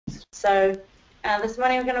So this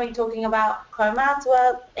morning we're going to be talking about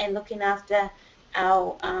Kaumātua and looking after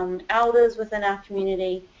our elders within our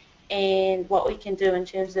community and what we can do in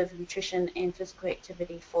terms of nutrition and physical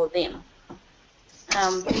activity for them.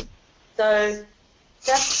 So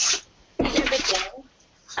just to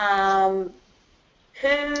begin,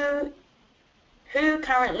 who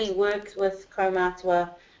currently works with Kaumātua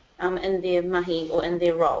in their mahi or in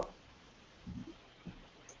their role?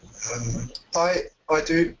 I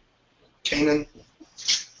do, Kanan.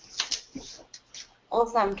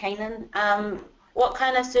 Awesome, Kanan. What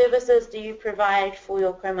kind of services do you provide for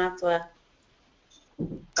your Kaumātua?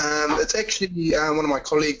 It's actually one of my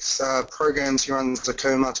colleagues' programs. He runs the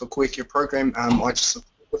Kaumātua Koekia program. I just support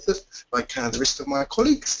with it, like the rest of my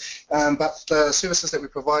colleagues. But the services that we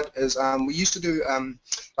provide is we used to do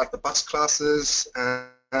like the bus classes,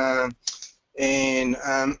 and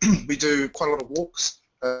we do quite a lot of walks,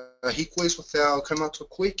 hikoes with our Kaumātua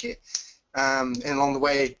Koekia, and along the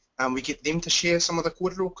way we get them to share some of the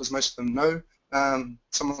kōrero, because most of them know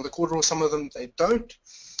some of the kōrero, some of them they don't.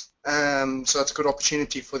 So it's a good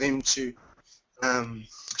opportunity for them to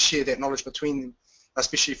share that knowledge between them,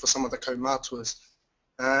 especially for some of the kaumātuas.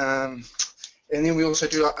 And then we also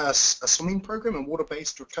do a swimming program, a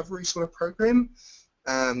water-based recovery sort of program,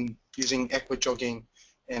 using aqua jogging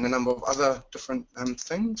and a number of other different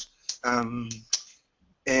things.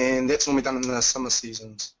 And that's normally done in the summer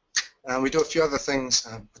seasons. We do a few other things,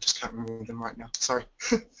 I just can't remember them right now, sorry.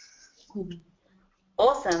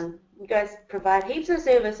 Awesome. You guys provide heaps of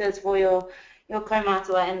services for your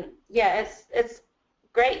Kaumātua, and yeah, it's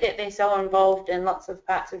great that they're so involved in lots of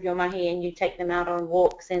parts of your mahi and you take them out on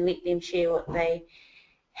walks and let them share what they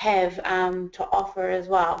have to offer as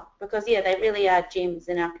well, because yeah, they really are gems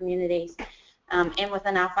in our communities and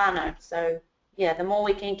within our whānau. So yeah, the more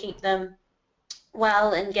we can keep them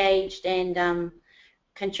well engaged and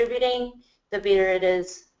contributing, the better it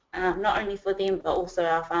is, not only for them but also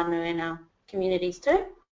our whānau and our communities too.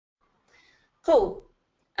 Cool.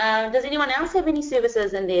 Does anyone else have any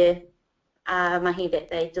services in their mahi that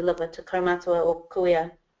they deliver to Kaumātua or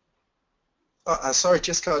kuia? Sorry,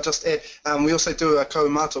 Jessica, I'll just add, we also do a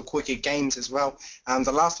Kaumātua Koekia games as well.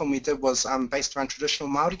 The last one we did was based around traditional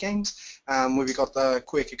Māori games, where we got the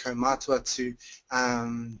Koekia Kaumātua to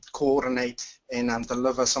coordinate and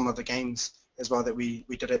deliver some of the games as well that we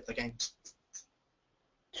did at the games.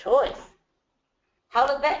 Choice. How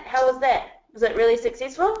was that? Was it really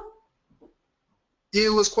successful? Yeah,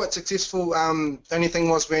 it was quite successful. The only thing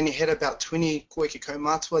was we only had about 20 Koekia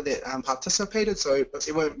Kaumātua that participated, so but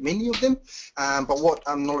there weren't many of them. But what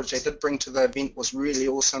knowledge they did bring to the event was really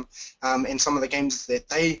awesome, and some of the games that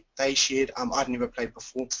they shared I'd never played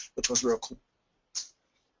before, which was real cool.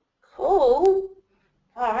 Cool.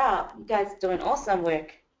 All right, you guys are doing awesome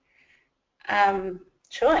work.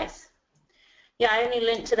 Choice. Yeah, I only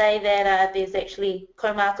learnt today that there's actually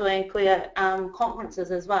Kaumātua and kuia conferences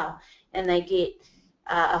as well, and they get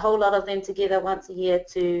a whole lot of them together once a year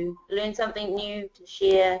to learn something new, to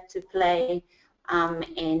share, to play,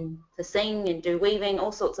 and to sing and do weaving,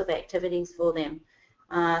 all sorts of activities for them.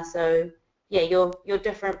 So yeah, your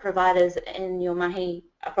different providers in your mahi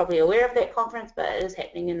are probably aware of that conference, but it is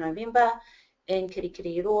happening in November in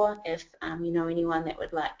Kirikiriroa if you know anyone that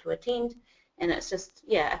would like to attend. And it's just,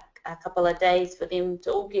 yeah, a couple of days for them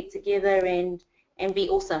to all get together and be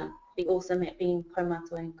awesome. Be awesome at being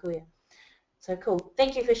Kaumātua and kuia. So cool.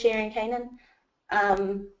 Thank you for sharing, Kanan.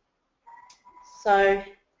 So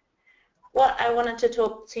what I wanted to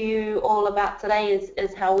talk to you all about today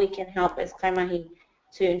is how we can help as kaimahi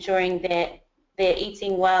to ensuring that they're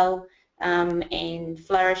eating well and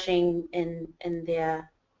flourishing in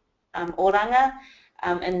their oranga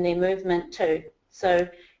and their movement too. So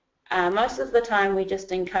most of the time we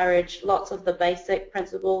just encourage lots of the basic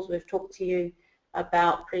principles we've talked to you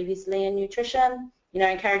about previously in nutrition, you know,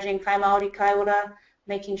 encouraging kai Māori kai ora,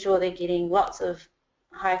 making sure they're getting lots of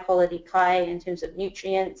high quality kai in terms of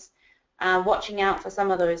nutrients, watching out for some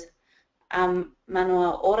of those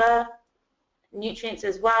manua ora nutrients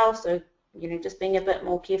as well, so you know, just being a bit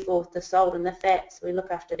more careful with the salt and the fats. We look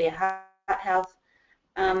after their heart health.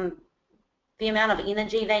 The amount of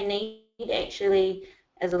energy they need actually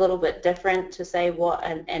is a little bit different to say what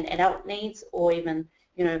an adult needs, or even,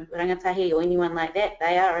 you know, rangatahi or anyone like that.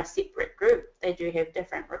 They are a separate group. They do have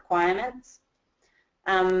different requirements.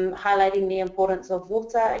 Highlighting the importance of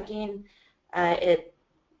water again,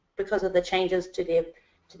 because of the changes to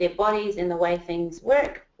their bodies and the way things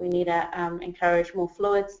work, we need to encourage more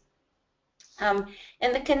fluids. And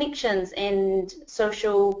the connections and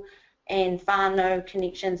social and whānau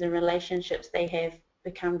connections and relationships they have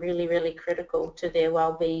become really, really critical to their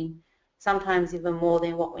well-being sometimes even more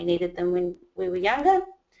than what we needed them when we were younger,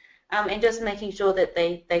 and just making sure that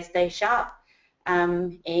they stay sharp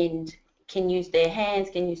and can use their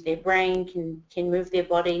hands, can use their brain, can move their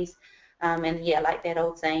bodies, and yeah, like that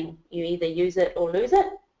old saying, you either use it or lose it.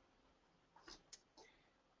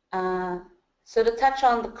 So to touch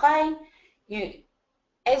on the kai,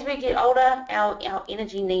 as we get older, our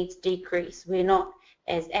energy needs decrease. We're not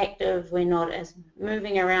as active, we're not as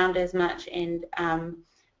moving around as much, and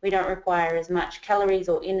we don't require as much calories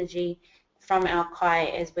or energy from our kai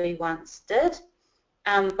as we once did.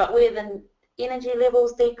 But where the energy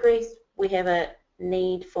levels decrease, we have a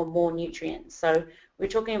need for more nutrients. So we're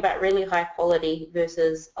talking about really high quality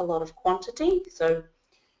versus a lot of quantity. So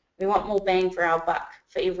we want more bang for our buck.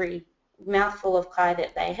 For every mouthful of kai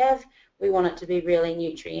that they have, we want it to be really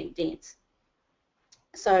nutrient dense.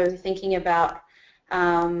 So thinking about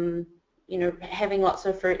you know, having lots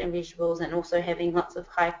of fruit and vegetables, and also having lots of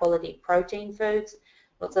high quality protein foods,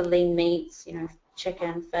 lots of lean meats, you know,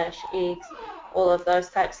 chicken, fish, eggs, all of those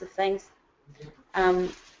types of things.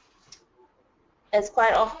 It's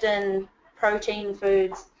quite often protein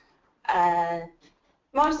foods.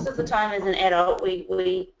 Most of the time as an adult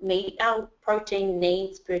we meet our protein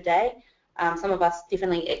needs per day. Some of us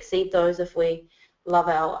definitely exceed those if we love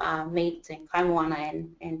our meats and kaimoana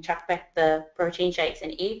and chuck back the protein shakes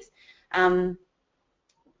and eggs.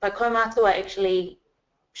 But Kaumātua actually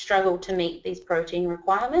struggle to meet these protein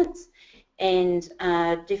requirements, and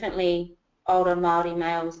definitely older Māori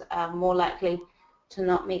males are more likely to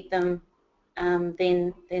not meet them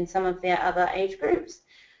than some of their other age groups.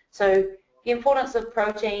 So the importance of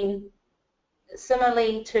protein,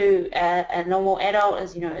 similarly to a normal adult,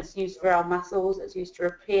 is, you know, it's used for our muscles, it's used to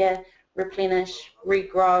repair, replenish,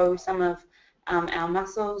 regrow some of our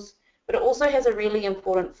muscles, but it also has a really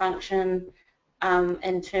important function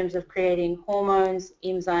in terms of creating hormones,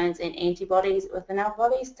 enzymes and antibodies within our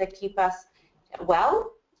bodies to keep us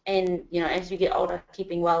well. And, you know, as you get older,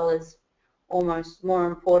 keeping well is almost more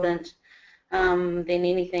important than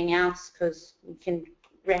anything else, because you can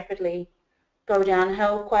rapidly go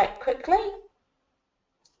downhill quite quickly.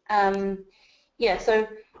 Yeah, so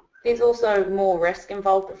there's also more risk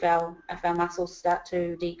involved if our muscles start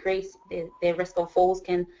to decrease. Their risk of falls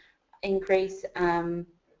can increase.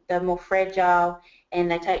 They're more fragile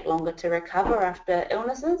and they take longer to recover after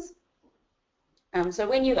illnesses. So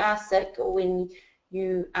when you are sick or when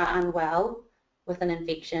you are unwell with an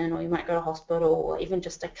infection, or you might go to hospital, or even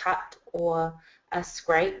just a cut or a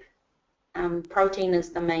scrape, protein is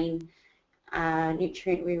the main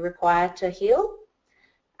nutrient we require to heal.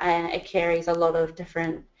 It carries a lot of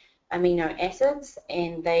different amino acids,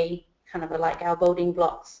 and they kind of are like our building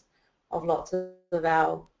blocks of lots of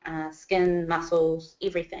our skin, muscles,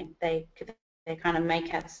 everything. They kind of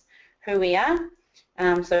make us who we are.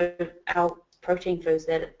 So our protein foods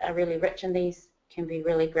that are really rich in these can be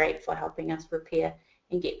really great for helping us repair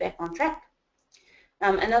and get back on track.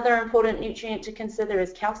 Another important nutrient to consider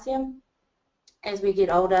is calcium. As we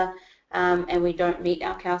get older and we don't meet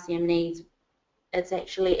our calcium needs, it's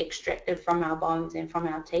actually extracted from our bones and from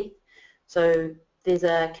our teeth. So there's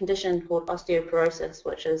a condition called osteoporosis,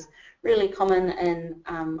 which is really common in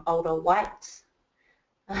older whites,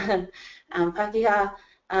 Pākehā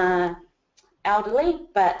elderly,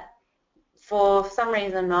 but for some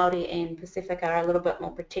reason Māori and Pacific are a little bit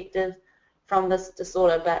more protective from this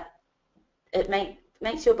disorder, but it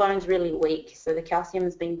makes your bones really weak, so the calcium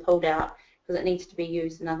is being pulled out because it needs to be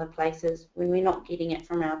used in other places when we're not getting it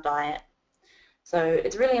from our diet. So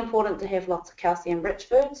it's really important to have lots of calcium-rich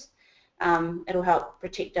foods. It'll help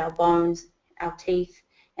protect our bones, our teeth,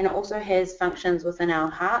 and it also has functions within our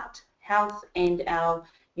heart health and our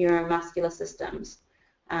neuromuscular systems,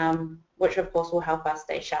 which of course will help us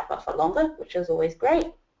stay sharper for longer, which is always great.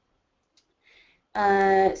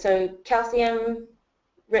 So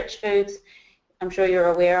calcium-rich foods, I'm sure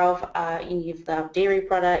you're aware of any of the dairy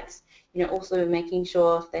products. You know, also making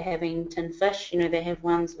sure if they're having tin fish, you know, they have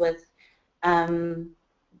ones with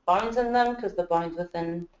bones in them, because the bones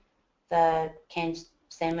within the canned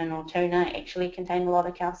salmon or tuna actually contain a lot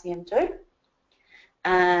of calcium too.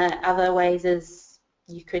 Other ways is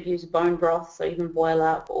you could use bone broth, so even boil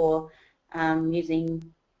up, or using,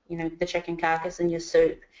 you know, the chicken carcass in your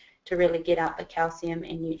soup to really get out the calcium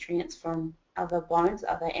and nutrients from other bones,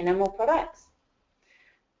 other animal products.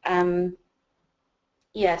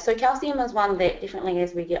 Yeah, so calcium is one that definitely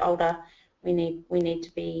as we get older we need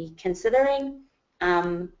to be considering,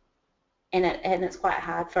 and it's quite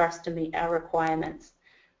hard for us to meet our requirements.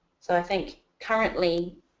 So I think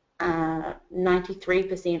currently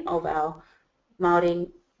 93% of our Māori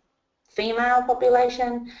female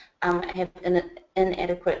population have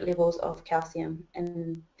inadequate levels of calcium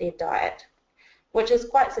in their diet, which is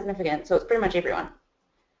quite significant. So it's pretty much everyone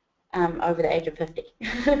over the age of 50.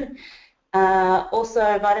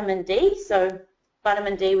 Also vitamin D. So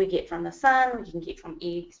vitamin D we get from the sun, we can get from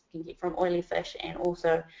eggs, we can get from oily fish, and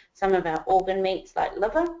also some of our organ meats like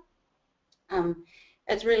liver.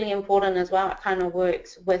 It's really important as well. It kind of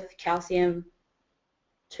works with calcium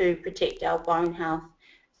to protect our bone health.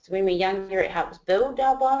 So when we're younger, it helps build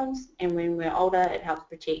our bones, and when we're older, it helps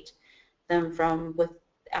protect them with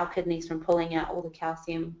our kidneys from pulling out all the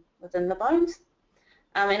calcium within the bones.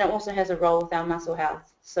 And it also has a role with our muscle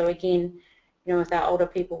health. So again, with our older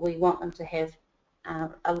people, we want them to have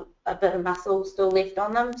a bit of muscle still left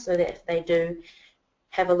on them, so that if they do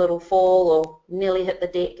have a little fall or nearly hit the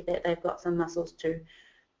deck, that they've got some muscles to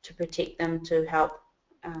protect them, to help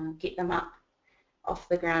get them up off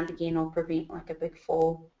the ground again, or prevent like a big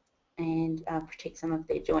fall, and protect some of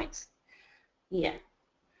their joints. Yeah.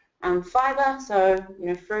 Fiber, so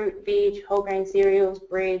fruit, veg, whole grain cereals,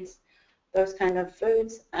 breads, those kind of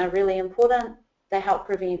foods are really important. They help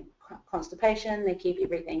prevent constipation, they keep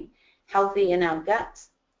everything healthy in our guts,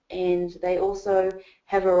 and they also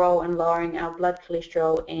have a role in lowering our blood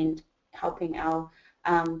cholesterol and helping our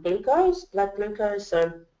blood glucose.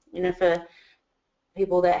 So for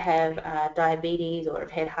people that have diabetes or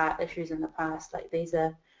have had heart issues in the past, like these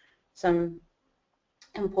are some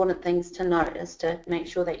important things to note, is to make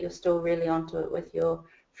sure that you're still really onto it with your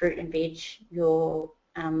fruit and veg, your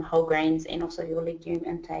whole grains, and also your legume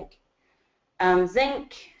intake.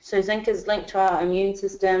 Zinc, so zinc is linked to our immune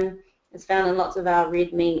system. It's found in lots of our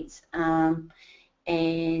red meats,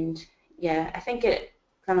 and yeah, I think it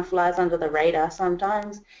kind of flies under the radar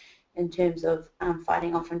sometimes in terms of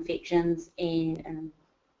fighting off infections, and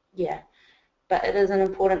yeah, but it is an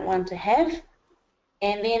important one to have.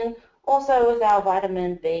 And then also with our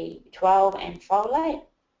vitamin B12 and folate.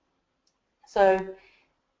 So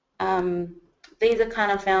these are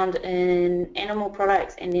kind of found in animal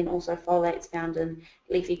products, and then also folate's found in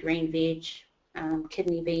leafy green veg,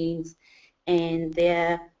 kidney beans, and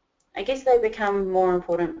I guess they become more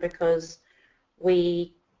important because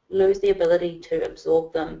we lose the ability to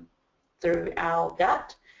absorb them through our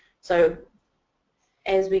gut. So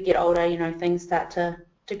as we get older, things start to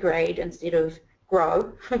degrade instead of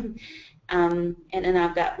grow. And in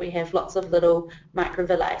our gut we have lots of little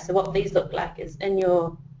microvilli. So what these look like is, in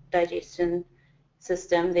your digestion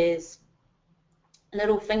system, there's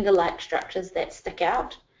little finger-like structures that stick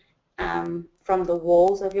out from the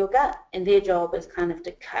walls of your gut, and their job is kind of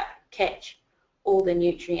to catch all the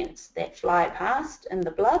nutrients that fly past in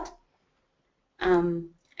the blood,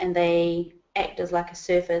 and they act as like a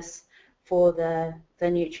surface for the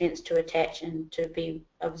nutrients to attach and to be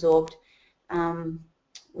absorbed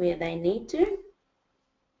where they need to.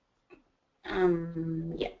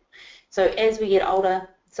 Yeah. So as we get older,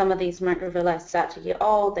 some of these microvilli start to get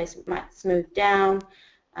old, they might smooth down,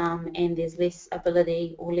 and there's less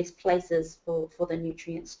ability or less places for the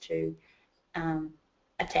nutrients to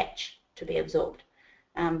attach, to be absorbed.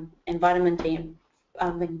 And vitamin B12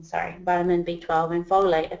 and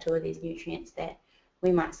folate are two of these nutrients that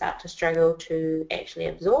we might start to struggle to actually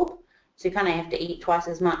absorb. So you kind of have to eat twice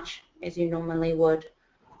as much as you normally would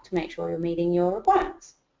to make sure you're meeting your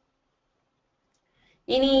requirements.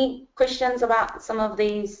 Any questions about some of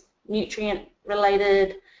these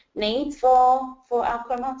nutrient-related needs for our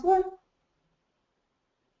Kaumātua?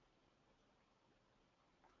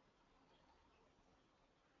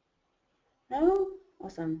 No?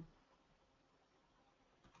 Awesome.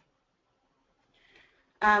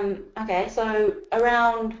 Okay, so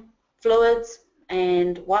around fluids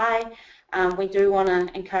and why, we do want to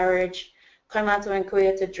encourage Kaumātua and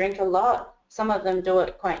kuia to drink a lot. Some of them do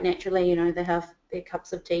it quite naturally, they have their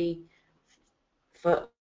cups of tea for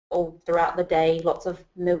all throughout the day, lots of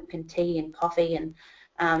milk and tea and coffee, and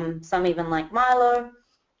some even like Milo,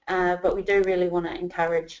 but we do really want to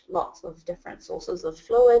encourage lots of different sources of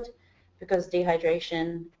fluid, because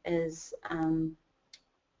dehydration is,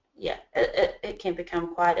 yeah, it can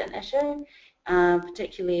become quite an issue,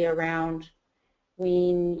 particularly around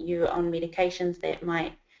when you're on medications that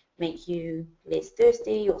might make you less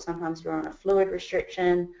thirsty, or sometimes you're on a fluid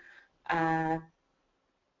restriction.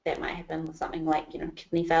 That might happen with something like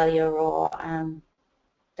kidney failure or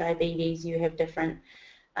diabetes. You have different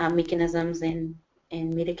mechanisms and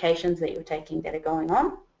medications that you're taking that are going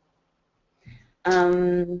on.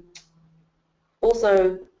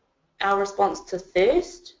 Also, our response to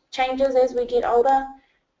thirst changes as we get older.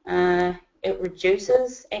 It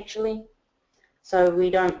reduces actually, so we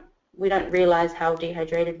don't realize how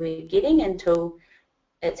dehydrated we're getting until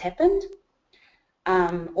it's happened.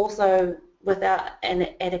 Also, without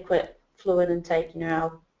an adequate fluid intake,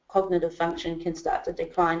 our cognitive function can start to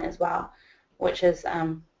decline as well, which is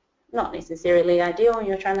not necessarily ideal when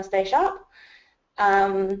you're trying to stay sharp.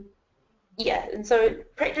 Yeah, and so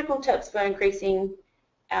practical tips for increasing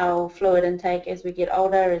our fluid intake as we get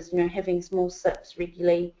older is, having small sips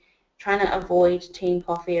regularly, trying to avoid tea and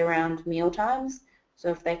coffee around meal times. So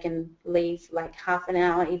if they can leave like half an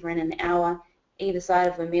hour, even an hour, either side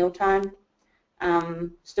of a meal time,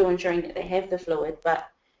 still ensuring that they have the fluid. But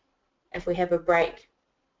if we have a break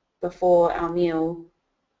before our meal,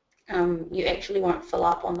 you actually won't fill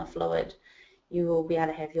up on the fluid. You will be able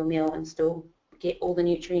to have your meal and still get all the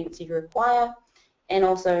nutrients you require. And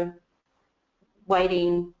also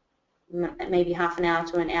waiting maybe half an hour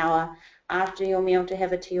to an hour after your meal to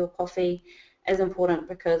have a tea or coffee is important,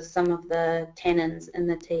 because some of the tannins in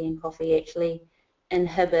the tea and coffee actually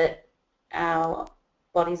inhibit our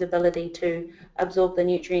body's ability to absorb the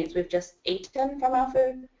nutrients we've just eaten from our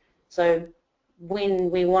food. So when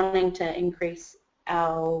we're wanting to increase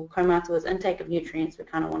our Kaumātua's intake of nutrients, we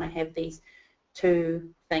kind of want to have these two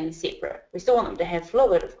things separate. We still want them to have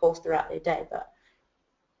fluid, of course, throughout their day, but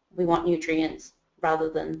we want nutrients rather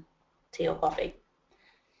than tea or coffee.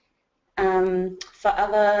 For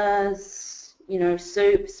others,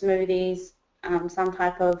 soup, smoothies, some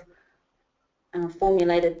type of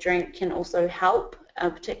formulated drink can also help,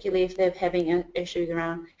 particularly if they're having issues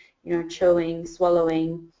around, chewing,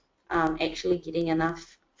 swallowing, actually getting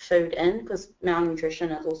enough food in, because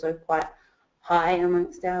malnutrition is also quite high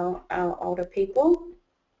amongst our older people.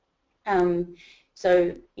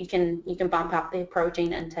 So you can bump up their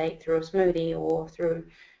protein intake through a smoothie or through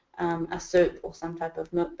a soup or some type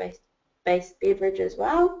of milk-based beverage as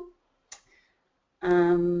well.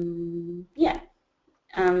 Yeah,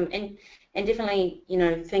 and definitely,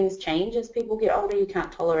 things change as people get older. You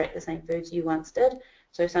can't tolerate the same foods you once did.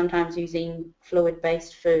 So sometimes using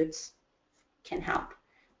fluid-based foods can help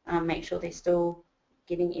make sure they're still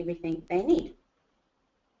getting everything they need.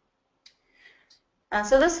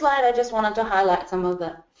 So this slide, I just wanted to highlight some of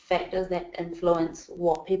the factors that influence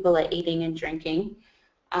what people are eating and drinking.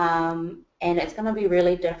 And it's going to be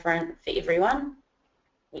really different for everyone.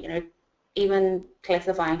 Even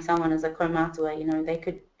classifying someone as a Kaumātua, they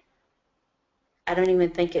could, I don't even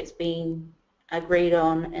think it's been agreed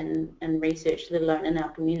on in research, let alone in our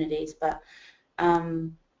communities, but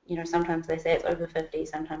sometimes they say it's over 50,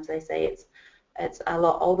 sometimes they say it's a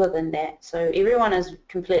lot older than that. So everyone is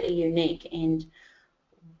completely unique, and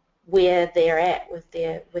where they're at with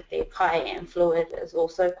their kai and fluid is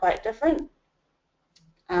also quite different.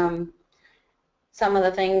 Some of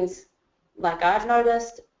the things, like I've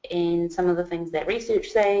noticed, and some of the things that research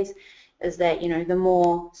says, is that the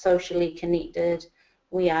more socially connected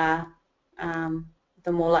we are,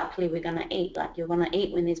 the more likely we're going to eat. Like, you're going to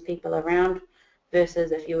eat when there's people around,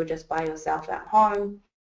 versus if you were just by yourself at home.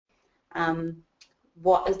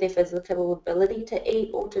 What is their physical ability to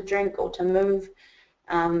eat or to drink or to move?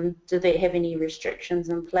 Do they have any restrictions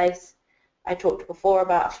in place? I talked before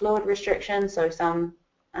about fluid restrictions, so some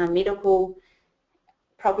medical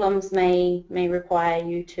problems may require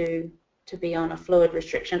you to be on a fluid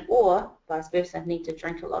restriction, or vice versa, need to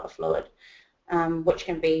drink a lot of fluid, which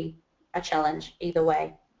can be a challenge either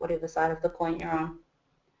way, whatever side of the coin you're on.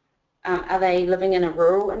 Are they living in a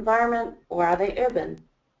rural environment, or are they urban?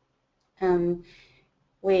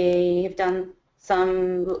 We have done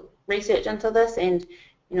some research into this, and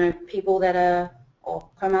people that are, or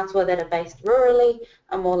Kaumātua that are based rurally,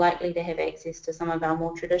 are more likely to have access to some of our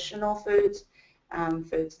more traditional foods,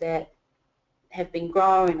 foods that have been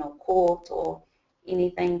grown or caught or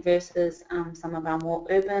anything, versus some of our more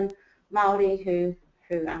urban Māori who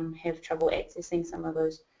have trouble accessing some of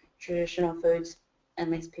those traditional foods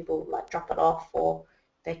unless people drop it off, or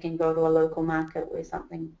they can go to a local market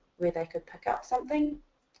where they could pick up something.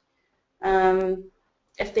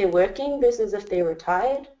 If they're working versus if they're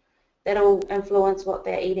retired, that'll influence what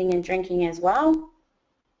they're eating and drinking as well.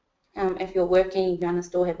 If you're working, you're going to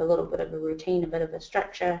still have a little bit of a routine, a bit of a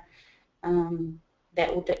structure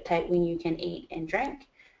that will dictate when you can eat and drink,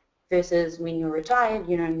 versus when you're retired,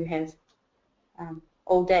 you have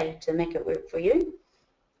all day to make it work for you.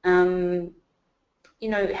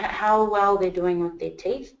 How well they're doing with their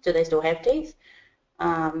teeth. Do they still have teeth?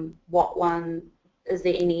 Is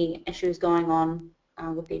there any issues going on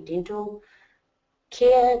with their dental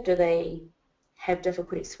care? Do they have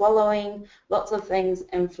difficulty swallowing? Lots of things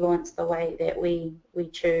influence the way that we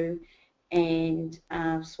chew and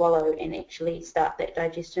swallow and actually start that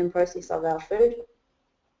digestion process of our food.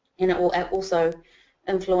 And it will also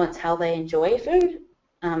influence how they enjoy food.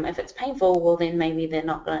 If it's painful, well then maybe they're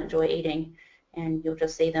not going to enjoy eating, and you'll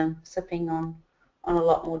just see them sipping on a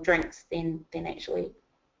lot more drinks than actually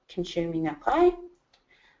consuming a kai.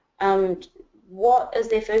 What is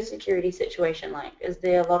their food security situation like? Is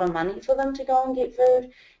there a lot of money for them to go and get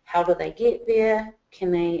food? How do they get there? Can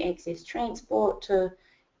they access transport to,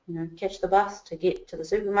 catch the bus to get to the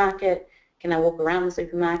supermarket? Can they walk around the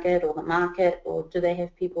supermarket or the market, or do they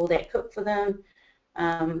have people that cook for them?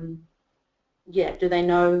 Do they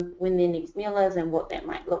know when their next meal is and what that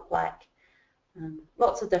might look like?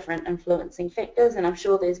 Lots of different influencing factors, and I'm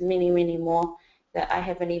sure there's many, many more that I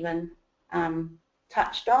haven't even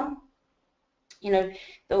touched on.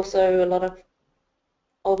 Also a lot of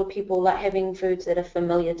older people like having foods that are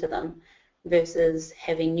familiar to them versus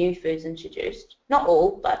having new foods introduced. Not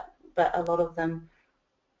all, but a lot of them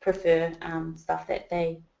prefer stuff that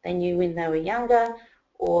they knew when they were younger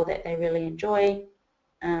or that they really enjoy,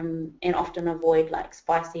 and often avoid like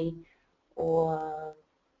spicy or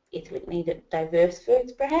ethnically diverse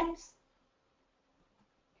foods perhaps.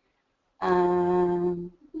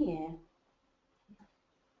 Yeah.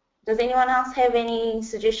 Does anyone else have any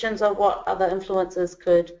suggestions of what other influences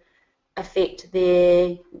could affect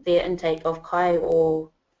their intake of kai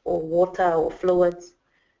or water or fluids?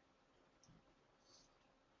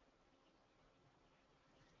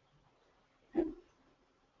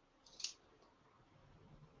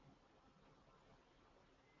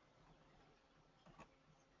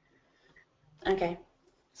 Okay,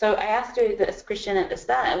 so I asked you this question at the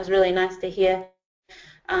start. It was really nice to hear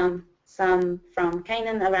some from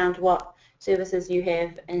Kanan around what services you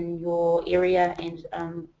have in your area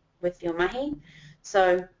and with your mahi.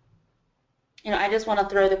 So, I just want to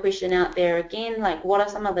throw the question out there again, like what are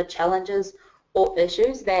some of the challenges or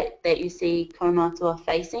issues that you see Kaumātua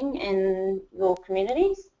facing in your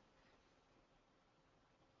communities?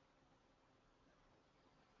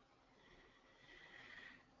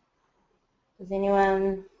 Does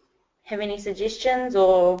anyone have any suggestions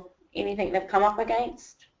or anything they've come up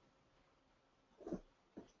against?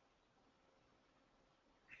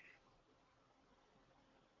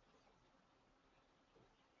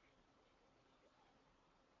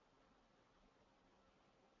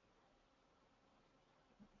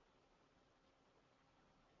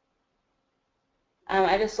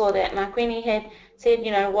 I just saw that Makweni had said,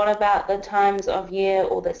 what about the times of year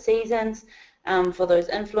or the seasons for those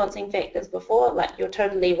influencing factors before? Like, you're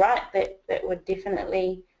totally right, that would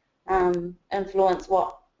definitely influence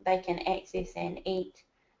what they can access and eat,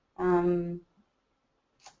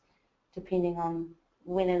 depending on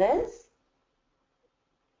when it is.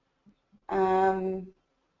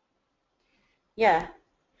 Yeah,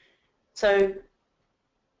 so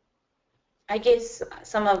I guess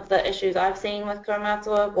some of the issues I've seen with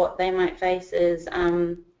Kaumātua, what they might face is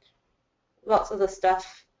lots of the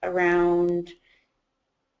stuff around,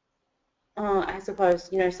 I suppose,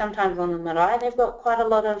 sometimes on the marae they've got quite a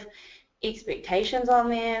lot of expectations on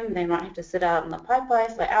them. They might have to sit out on the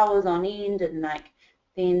paipai for hours on end, and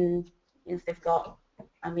then if they've got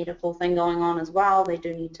a medical thing going on as well, they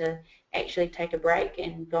do need to actually take a break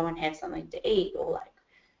and go and have something to eat, or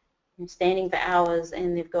standing for hours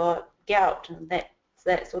and they've got gout and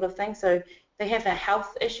that sort of thing. So they have a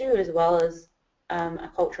health issue as well as a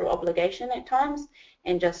cultural obligation at times,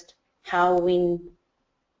 and just how we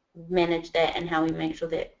manage that and how we make sure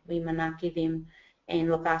that we manaki them and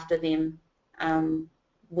look after them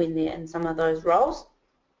when they're in some of those roles.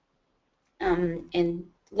 And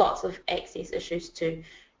lots of access issues to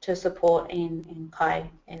support and kai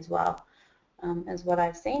as well, is what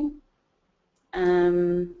I've seen.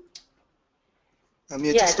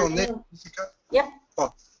 Just on that, Jessica. Yep.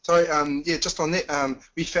 Oh, sorry. Just on that,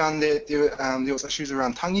 we found that there was issues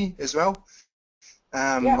around tangi as well.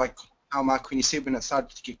 Like how Makweni said, when it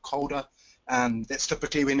started to get colder, that's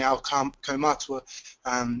typically when our Kaumātua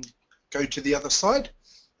go to the other side,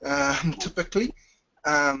 typically.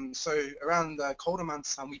 So around the colder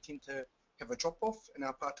months, we tend to have a drop-off in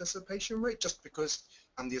our participation rate, just because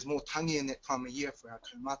there's more tangi in that time of year for our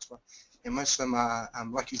Kaumātua, and most of them are,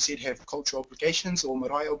 like you said, have cultural obligations or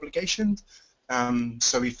marae obligations.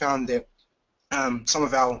 So we found that some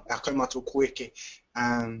of our Kaumātua koeke,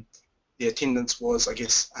 the attendance was, I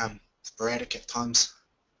guess, sporadic at times.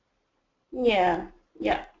 Yeah.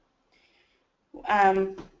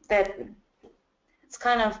 That it's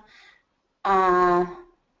kind of an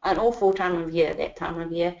awful time of year, that time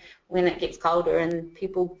of year when it gets colder and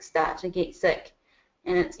people start to get sick,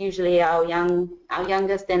 and it's usually our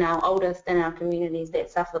youngest and our oldest in our communities that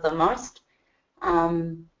suffer the most.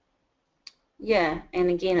 Yeah, and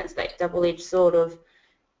again, it's that double-edged sword of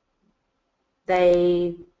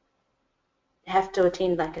they have to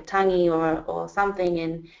attend like a tangi or something,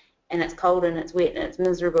 and it's cold and it's wet and it's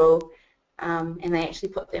miserable, and they actually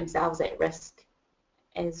put themselves at risk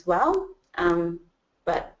as well.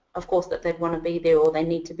 But of course that they'd want to be there or they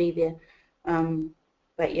need to be there.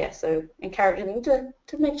 But yeah, so encouraging them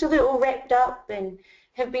to make sure they're all wrapped up and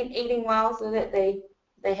have been eating well so that they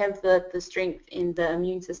have the strength and the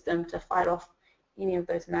immune system to fight off any of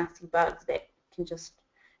those nasty bugs that can just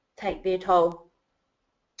take their toll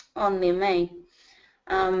on them, eh?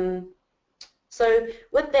 So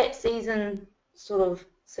with that season sort of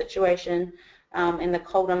situation in the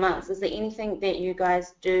colder months, is there anything that you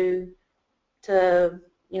guys do to,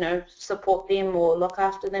 support them or look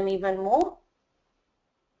after them even more?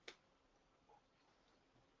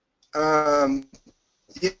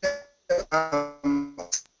 Yeah,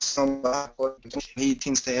 he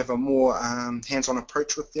tends to have a more hands-on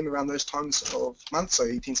approach with them around those times of months, so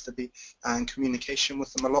he tends to be in communication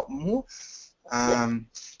with them a lot more.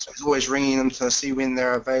 So he's always ringing them to see when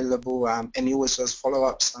they're available, and he always does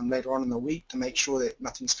follow-ups later on in the week to make sure that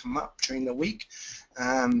nothing's come up during the week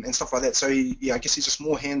and stuff like that. So I guess he's just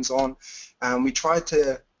more hands-on.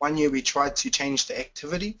 One year we tried to change the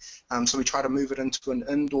activity, so we tried to move it into an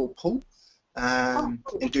indoor pool and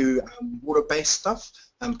do water-based stuff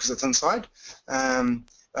because it's inside.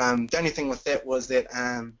 The only thing with that was that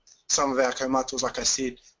some of our kaumātuas, like I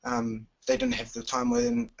said, they didn't have the time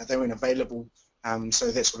when they weren't available, so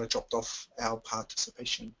that sort of dropped off our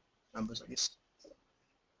participation numbers, I guess.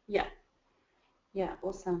 Yeah,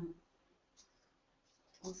 awesome.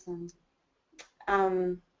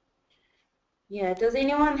 Yeah, does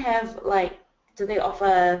anyone have, do they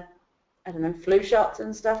offer, I don't know, flu shots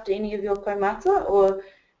and stuff to any of your kaumātua or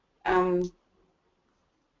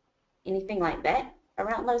anything like that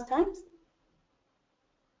around those times?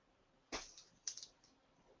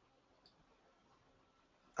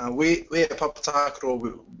 We at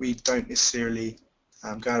Papatakaroa, we don't necessarily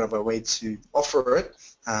go out of our way to offer it,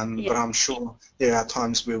 but I'm sure there are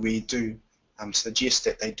times where we do suggest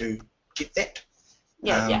that they do get that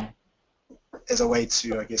as a way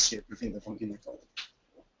to, I guess, prevent them from getting it.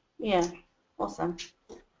 Yeah, awesome.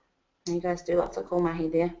 And you guys do lots of cool mahi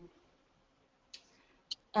there.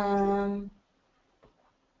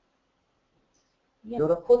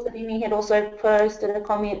 Kotarimi had also posted a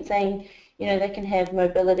comment saying, they can have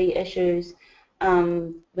mobility issues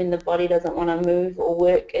when the body doesn't want to move or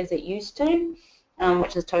work as it used to,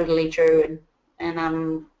 which is totally true.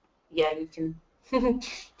 And yeah, you can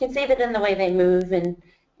can see that in the way they move, and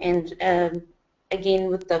again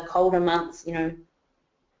with the colder months,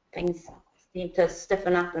 things seem to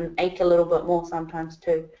stiffen up and ache a little bit more sometimes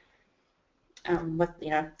too, with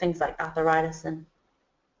things like arthritis and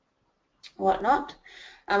whatnot.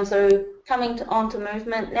 So coming on to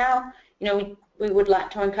movement now, we would like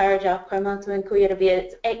to encourage our kaumātua and kuia to be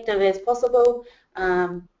as active as possible,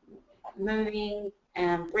 moving,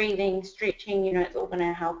 breathing, stretching, it's all going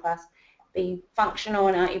to help us be functional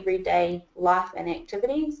in our everyday life and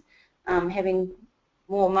activities. Having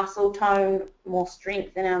more muscle tone, more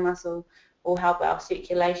strength in our muscle will help our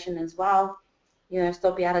circulation as well.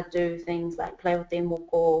 Still be able to do things like play with their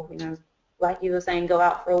moko, like you were saying, go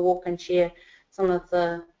out for a walk and share some of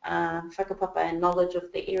the whakapapa and knowledge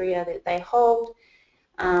of the area that they hold,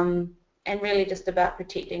 and really just about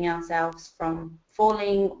protecting ourselves from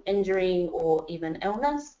falling, injury, or even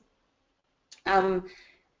illness.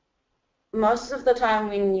 Most of the time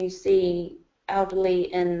when you see elderly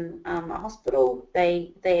in a hospital,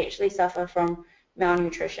 they actually suffer from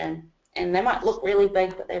malnutrition, and they might look really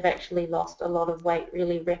big, but they've actually lost a lot of weight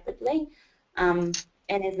really rapidly. And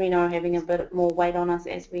as we know, having a bit more weight on us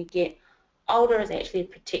as we get older is actually a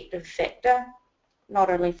protective factor, not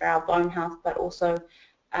only for our bone health, but also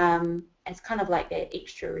as kind of like that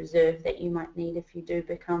extra reserve that you might need if you do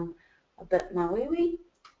become a bit mawiri.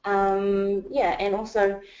 Yeah, and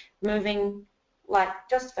also moving,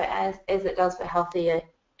 just for as it does for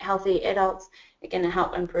healthy adults, it's going to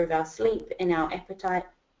help improve our sleep and our appetite.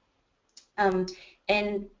 And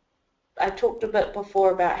I talked a bit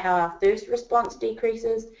before about how our thirst response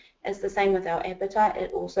decreases. It's the same with our appetite.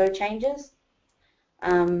 It also changes.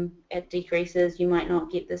 It decreases. You might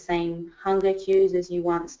not get the same hunger cues as you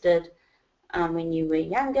once did when you were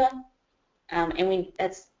younger.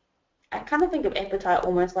 I kind of think of appetite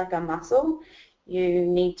almost like a muscle. You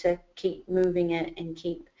need to keep moving it and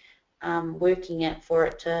keep working it for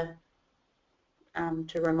it to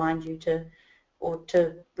remind you to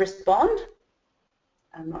respond.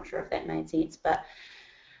 I'm not sure if that made sense, but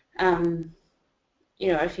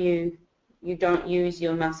if you don't use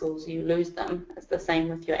your muscles, you lose them. It's the same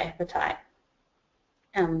with your appetite.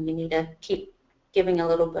 You need to keep giving a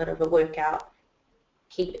little bit of a workout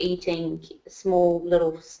keep eating small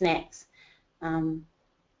little snacks.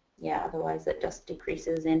 Yeah, otherwise it just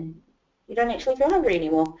decreases and you don't actually feel hungry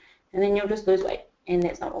anymore, and then you'll just lose weight, and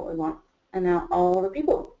that's not what we want in our older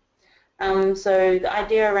people. So the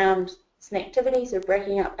idea around snack activity, so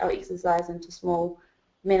breaking up our exercise into small,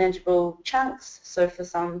 manageable chunks. So for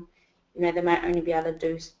some, they might only be able to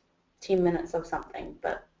do 10 minutes of something,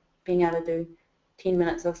 but being able to do 10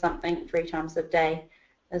 minutes of something 3 times a day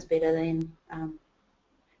is better than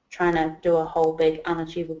trying to do a whole big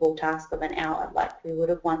unachievable task of an hour like we would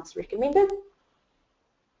have once recommended.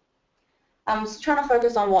 So trying to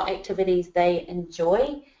focus on what activities they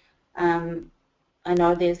enjoy. I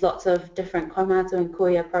know there's lots of different Kaumātua and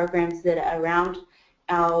Kuia programs that are around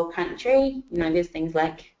our country. There's things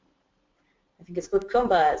like, I think it's called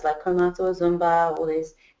Kumba, it's like Kaumātua Zumba, or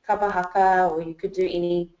there's Kapahaka, or you could do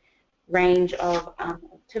any range of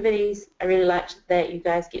activities. I really liked that you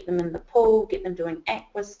guys get them in the pool, get them doing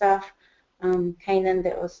aqua stuff. Kanan,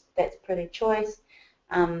 that's pretty choice.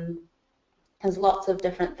 There's lots of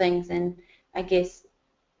different things, and I guess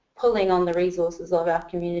pulling on the resources of our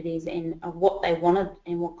communities and of what they wanted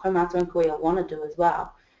and what Kaumātua and Kuia want to do as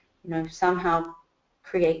well. Somehow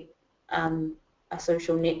create a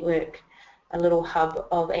social network, a little hub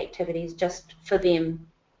of activities just for them.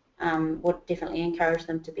 Would definitely encourage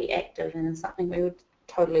them to be active, and it's something we would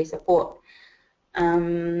totally support.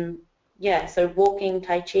 Yeah, so walking,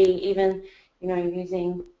 tai chi, even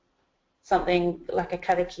using something like a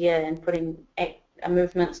karakia and putting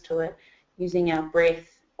movements to it, using our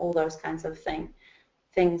breath, all those kinds of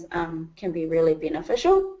things can be really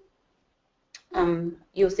beneficial.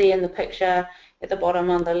 You'll see in the picture at the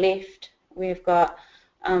bottom on the left, we've got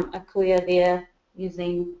a kuia there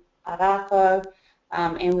using arako,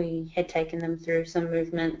 and we had taken them through some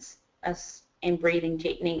movements and breathing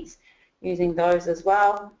techniques using those as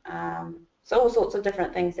well. So all sorts of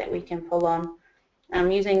different things that we can pull on.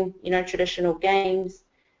 Using traditional games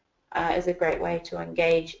is a great way to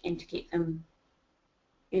engage and to keep them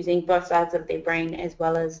using both sides of their brain as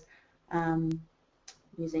well as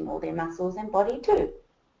using all their muscles and body too.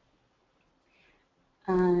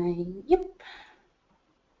 Yep.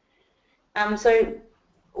 So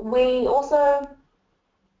we also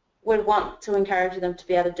would want to encourage them to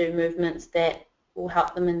be able to do movements that will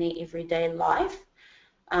help them in their everyday life.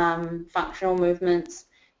 Functional movements,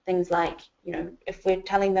 things like, if we're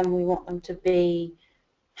telling them we want them to be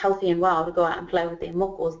healthy and well, to go out and play with their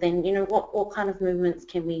mokos, then what kind of movements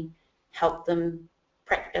can we help them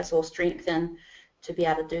practice or strengthen to be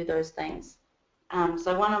able to do those things.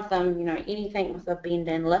 So one of them, anything with a bend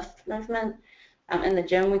and lift movement. In the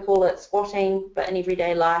gym we call it squatting, but in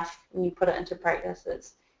everyday life, when you put it into practice,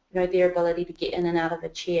 it's their ability to get in and out of a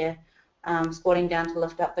chair, squatting down to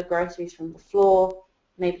lift up the groceries from the floor,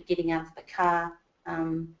 maybe getting out of the car.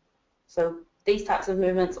 So these types of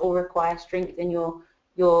movements all require strength in your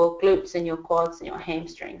glutes and your quads and your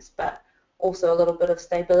hamstrings, but also a little bit of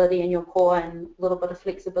stability in your core and a little bit of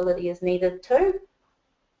flexibility is needed too.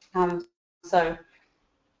 So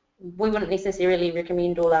we wouldn't necessarily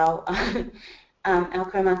recommend all our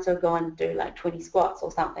Kaumātua go and do like 20 squats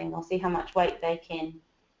or something, or see how much weight they can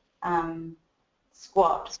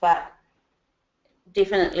squat, but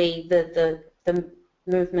definitely the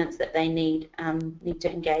movements that they need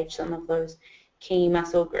to engage some of those key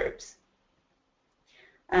muscle groups.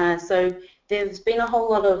 So there's been a whole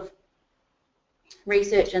lot of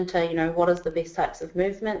research into what is the best types of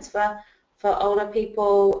movements for older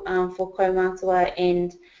people for Kaumātua,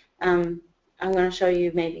 and I'm going to show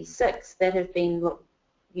you maybe 6 that have been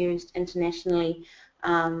used internationally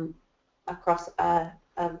across a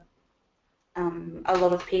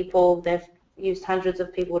lot of people. They've used hundreds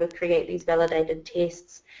of people to create these validated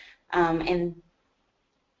tests, and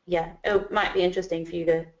yeah, it might be interesting for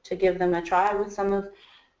you to give them a try with some of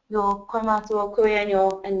your Kaumātua kuia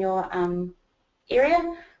in your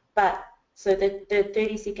area. But so the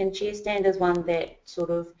 30-second chair stand is one that sort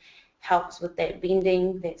of helps with that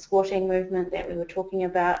bending, that squatting movement that we were talking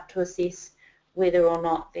about, to assess whether or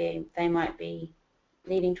not they might be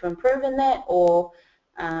needing to improve in that, or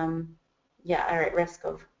yeah, are at risk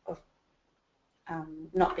of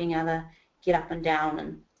not being able to get up and down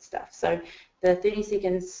and stuff. So the 30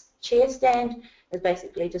 seconds chair stand is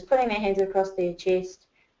basically just putting their hands across their chest,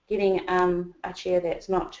 getting a chair that's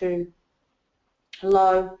not too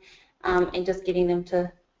low, and just getting them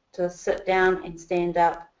to sit down and stand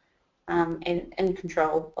up, and in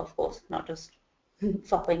control, of course, not just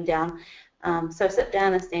flopping down. So sit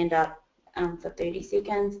down and stand up for 30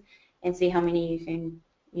 seconds and see how many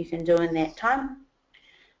you can do in that time.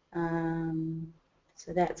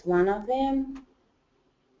 So that's one of them.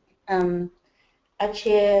 a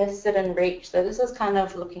chair sit and reach. So this is kind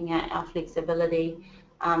of looking at our flexibility.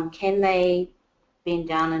 Can they bend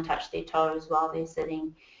down and touch their toes while they're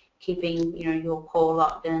sitting, keeping your core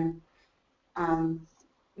locked in,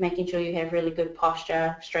 making sure you have really good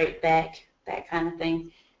posture, straight back, that kind of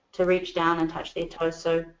thing, to reach down and touch their toes.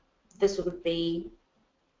 So this would be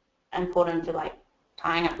important for like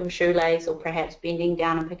tying up your shoelace, or perhaps bending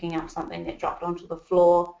down and picking up something that dropped onto the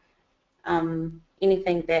floor,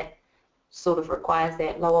 anything that sort of requires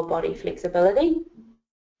that lower body flexibility.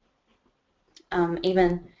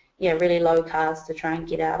 Even really low cars to try and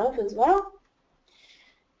get out of as well.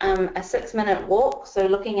 A 6-minute walk, so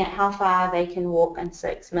looking at how far they can walk in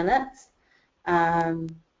 6 minutes.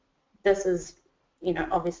 This is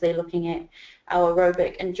obviously looking at our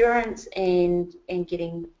aerobic endurance and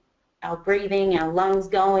getting our breathing, our lungs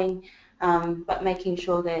going, but making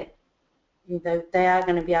sure that they are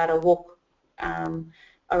going to be able to walk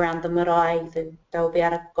around the marae. They'll be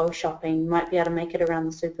able to go shopping, might be able to make it around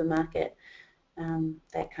the supermarket,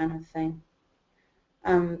 that kind of thing.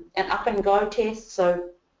 An up and go test, so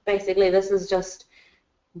basically this is just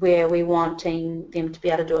where we're wanting them to be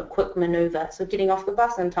able to do a quick maneuver. So getting off the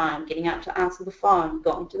bus in time, getting up to answer the phone,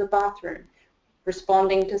 going to the bathroom,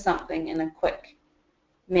 responding to something in a quick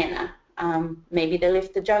manner. Maybe they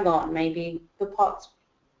left the jug on, maybe the pot's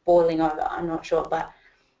boiling over, I'm not sure, but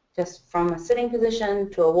just from a sitting position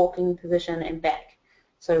to a walking position and back.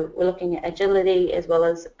 So we're looking at agility as well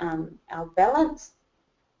as our balance.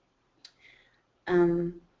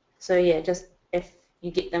 So yeah, just if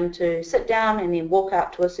you get them to sit down and then walk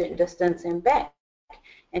out to a certain distance and back,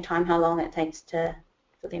 and time how long it takes for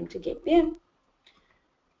them to get there.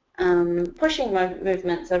 Pushing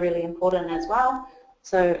movements are really important as well.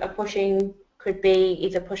 So a pushing could be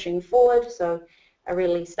either pushing forward, so a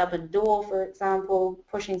really stubborn door, for example,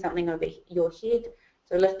 pushing something over your head,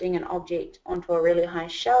 so lifting an object onto a really high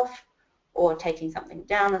shelf, or taking something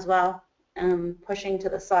down as well. Pushing to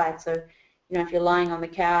the side, so if you're lying on the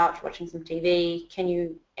couch watching some TV, can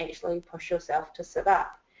you actually push yourself to sit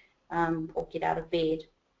up or get out of bed?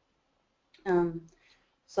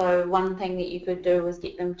 So one thing that you could do is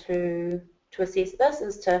get them to assess this,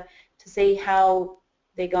 is to see how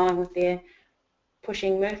they're going with their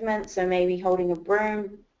pushing movement. So maybe holding a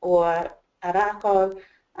broom or a rako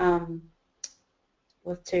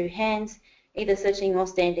with 2 hands, either sitting or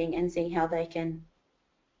standing, and see how they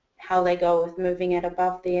go with moving it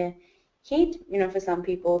above their head. For some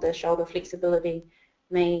people, the shoulder flexibility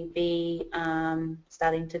may be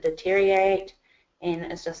starting to deteriorate, and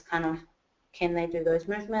it's just kind of, can they do those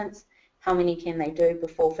movements? How many can they do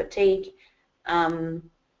before fatigue?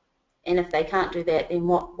 And if they can't do that, then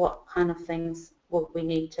what kind of things will we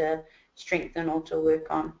need to strengthen or to work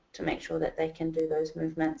on to make sure that they can do those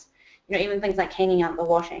movements? Even things like hanging out the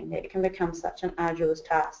washing, that can become such an arduous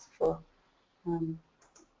task for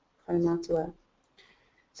Kaumātua.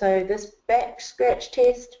 So this back scratch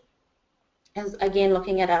test is again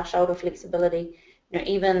looking at our shoulder flexibility.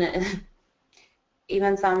 Even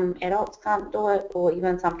some adults can't do it, or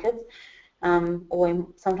even some kids, or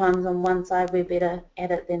sometimes on one side we're better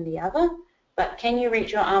at it than the other. But can you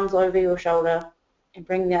reach your arms over your shoulder and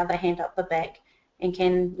bring the other hand up the back, and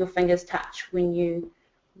can your fingers touch when you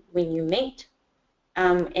meet?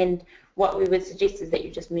 And what we would suggest is that you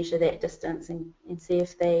just measure that distance and see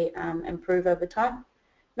if they improve over time.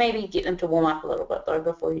 Maybe get them to warm up a little bit though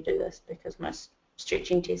before you do this, because most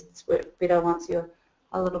stretching tests work better once you're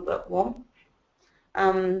a little bit warm.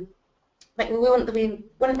 But we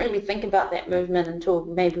wouldn't really think about that movement until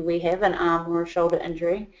maybe we have an arm or a shoulder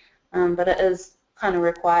injury, but it is kind of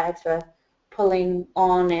required for pulling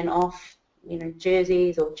on and off,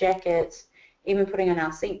 jerseys or jackets, even putting on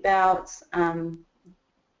our seat belts,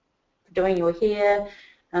 doing your hair.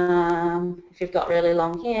 If you've got really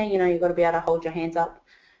long hair, you've got to be able to hold your hands up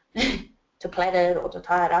to plait it or to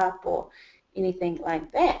tie it up or anything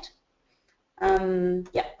like that.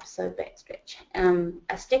 So back stretch.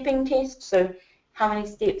 A stepping test, so how many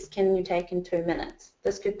steps can you take in 2 minutes?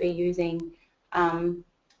 This could be using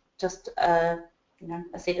just a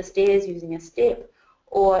set of stairs, using a step,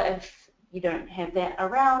 or if you don't have that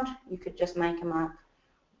around, you could just make a mark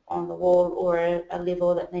on the wall or a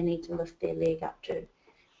level that they need to lift their leg up to,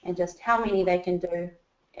 and just how many they can do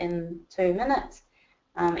in 2 minutes,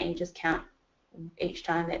 and just count each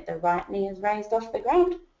time that the right knee is raised off the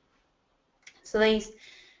ground. So these,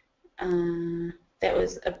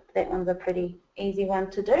 that one's a pretty easy one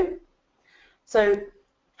to do. So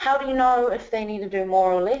how do you know if they need to do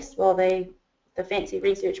more or less? Well, the fancy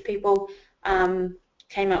research people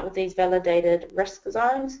came up with these validated risk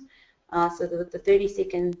zones. So the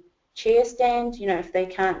 30-second chair stand, if they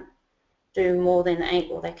can't do more than 8,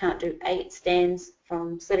 or they can't do 8 stands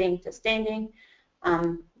from sitting to standing,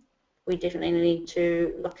 we definitely need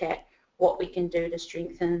to look at what we can do to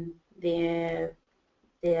strengthen their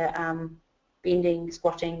bending,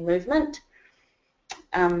 squatting movement.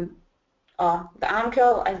 Oh, the arm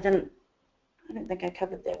curl, I don't think I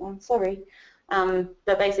covered that one, sorry.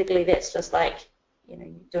 But basically that's just like, you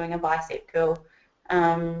know, doing a bicep curl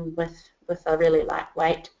with a really light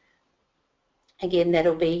weight. Again,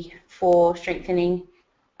 that'll be for strengthening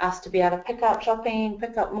us to be able to pick up shopping,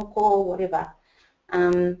 pick up moko, whatever.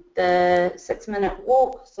 The 6-minute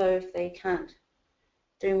walk, so if they can't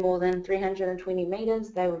do more than 320 meters,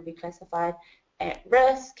 they would be classified at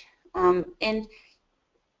risk. And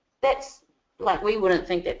that's, like, we wouldn't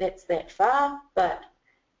think that that's that far, but,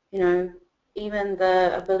 you know, even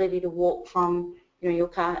the ability to walk from, you know, your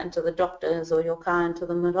car into the doctor's, or your car into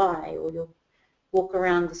the marae, or your walk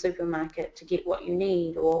around the supermarket to get what you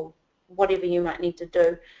need, or whatever you might need to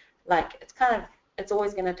do, like, it's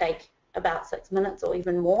always going to take about 6 minutes or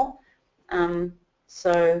even more.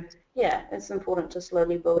 So yeah, it's important to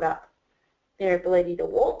slowly build up their ability to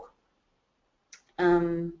walk,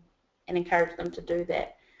 and encourage them to do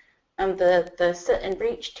that. The sit and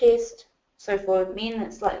reach test, so for men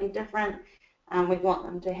it's slightly different. We want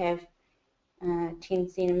them to have 10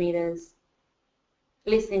 centimeters,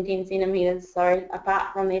 less than 10 centimeters, sorry,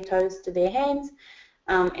 apart from their toes to their hands,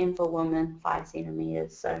 and for women 5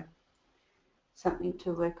 centimeters, so something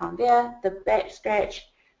to work on there. The back stretch,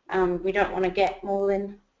 we don't want to get more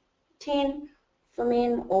than 10 for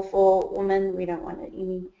men, or for women we don't want it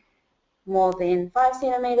any more than 5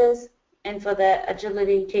 centimeters. And for the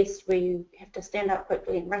agility test, where you have to stand up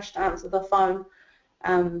quickly and rush to answer the phone,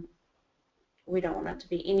 we don't want it to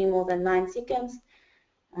be any more than 9 seconds.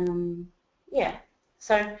 Yeah,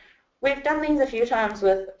 so we've done these a few times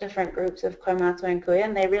with different groups of Kaumātua and Kuia,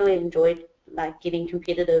 and they really enjoyed, like, getting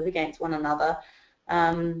competitive against one another,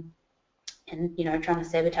 and, you know, trying to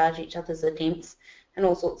sabotage each other's attempts and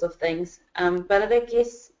all sorts of things. But I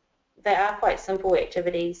guess they are quite simple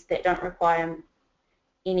activities that don't require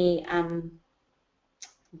any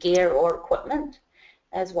gear or equipment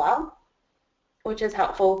as well, which is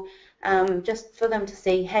helpful, just for them to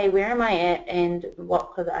see, hey, where am I at and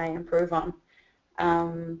what could I improve on,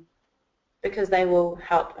 because they will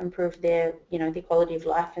help improve their, you know, their quality of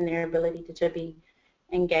life and their ability to be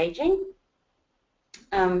engaging.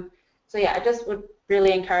 So yeah, I just would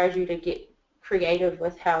really encourage you to get creative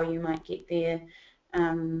with how you might get their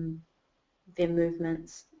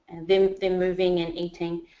movements and them moving and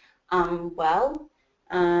eating well.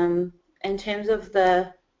 In terms of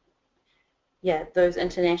those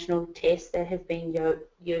international tests that have been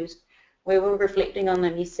used, we were reflecting on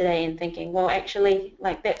them yesterday and thinking, well, actually,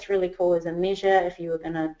 like, that's really cool as a measure. If you were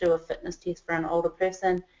going to do a fitness test for an older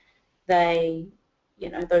person, they, you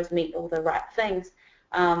know, those meet all the right things,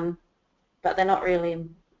 but they're not really,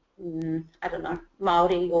 I don't know,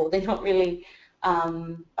 Māori, or they're not really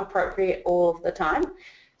appropriate all of the time.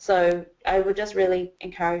 So I would just really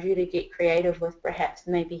encourage you to get creative with perhaps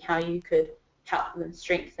maybe how you could help them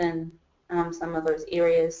strengthen some of those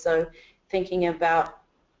areas. So thinking about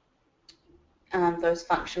those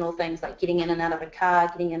functional things like getting in and out of a car,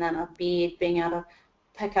 getting in and out of bed, being able to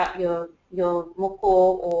pick up your moko,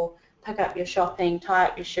 or pick up your shopping, tie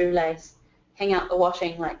up your shoelace, hang out the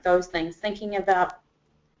washing, like those things. Thinking about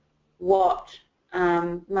what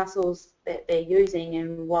muscles that they're using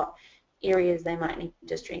and what areas they might need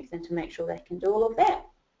to strengthen to make sure they can do all of that.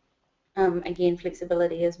 Again,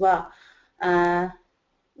 flexibility as well.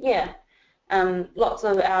 Lots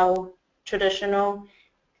of our traditional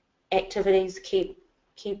activities keep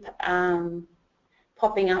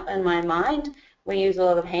popping up in my mind. We use a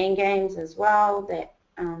lot of hand games as well that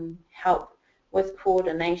help with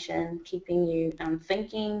coordination, keeping you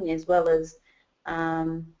thinking, as well as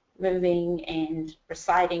moving and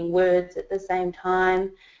reciting words at the same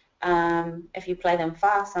time. If you play them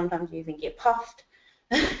fast, sometimes you even get puffed.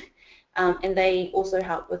 And they also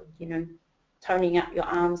help with, you know, toning up your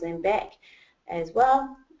arms and back as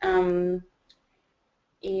well.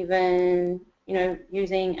 Even, you know,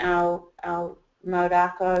 using our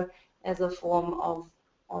maurako as a form of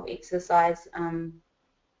exercise. You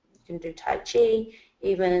can do Tai Chi,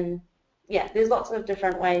 even, yeah, there's lots of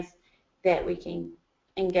different ways that we can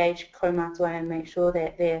engage Kaumātua and make sure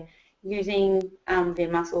that they're using their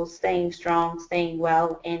muscles, staying strong, staying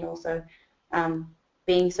well, and also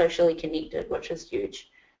being socially connected, which is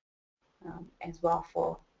huge as well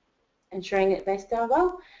for ensuring that they stay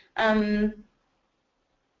well.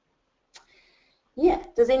 Yeah,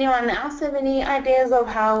 does anyone else have any ideas of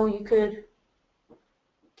how you could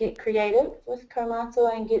get creative with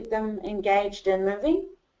Kaumātua and get them engaged and moving?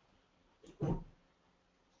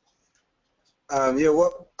 One year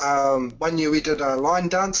we did line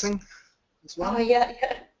dancing as well. Oh, yeah.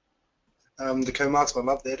 The Kaumātua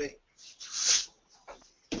love that, eh?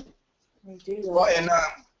 They do love and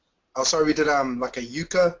we did like a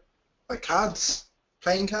euchre, like cards,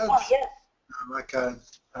 playing cards. Oh, yeah.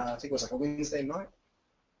 I think it was like a Wednesday night.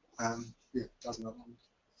 Yeah, doesn't know.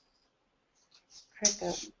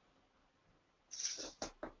 Cricket.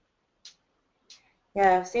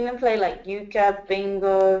 Yeah, I've seen them play like euchre,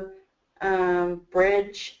 bingo,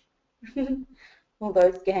 bridge, all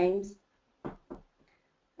those games.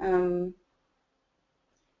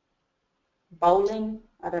 Bowling.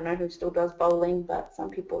 I don't know who still does bowling, but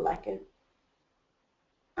some people like it.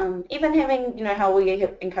 Even having, how we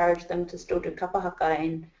encourage them to still do kapahaka,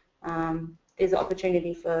 and there's an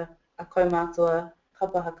opportunity for a Kaumātua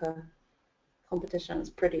kapahaka competition. It's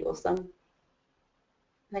pretty awesome.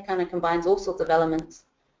 That kind of combines all sorts of elements.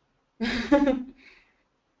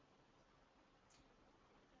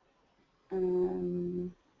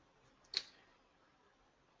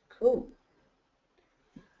 Cool.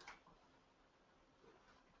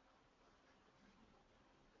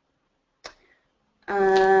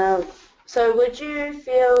 So would you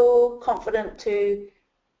feel confident to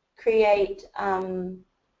create a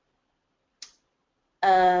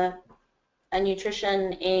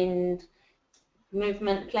nutrition and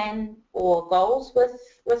movement plan or goals with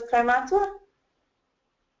Kaumātua?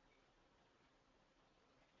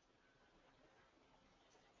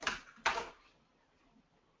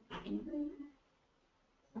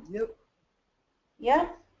 Yep. Yeah?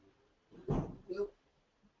 Yep.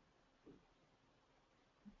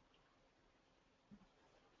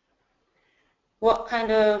 What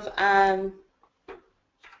kind of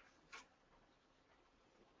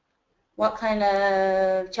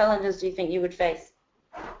challenges do you think you would face?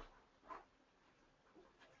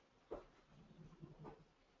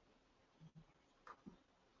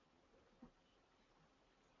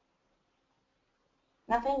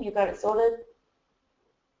 Nothing? You got it sorted?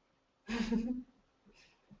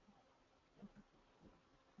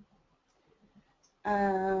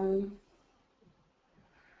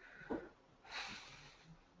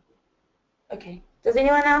 Okay. Does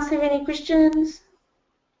anyone else have any questions?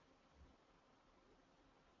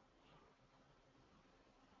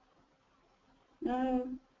 No.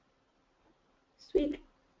 Sweet.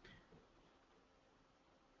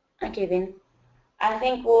 Okay then. I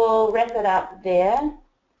think we'll wrap it up there.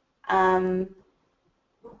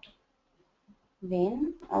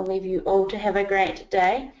 Then I'll leave you all to have a great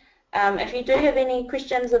day. If you do have any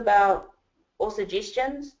questions about or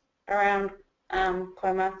suggestions around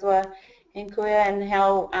Kaumātua and Kuia and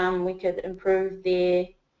how we could improve their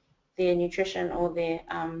nutrition or their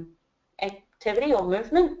activity or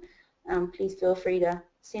movement, please feel free to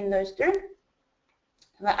send those through.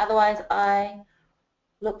 But otherwise, I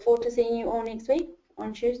look forward to seeing you all next week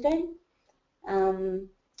on Tuesday. And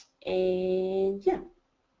yeah,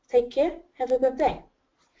 take care. Have a good day.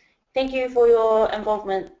 Thank you for your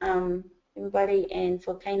involvement, everybody, and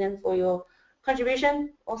for Kanan for your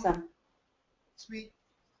contribution. Awesome. Sweet.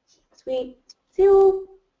 Sweet. See you.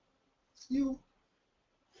 See you.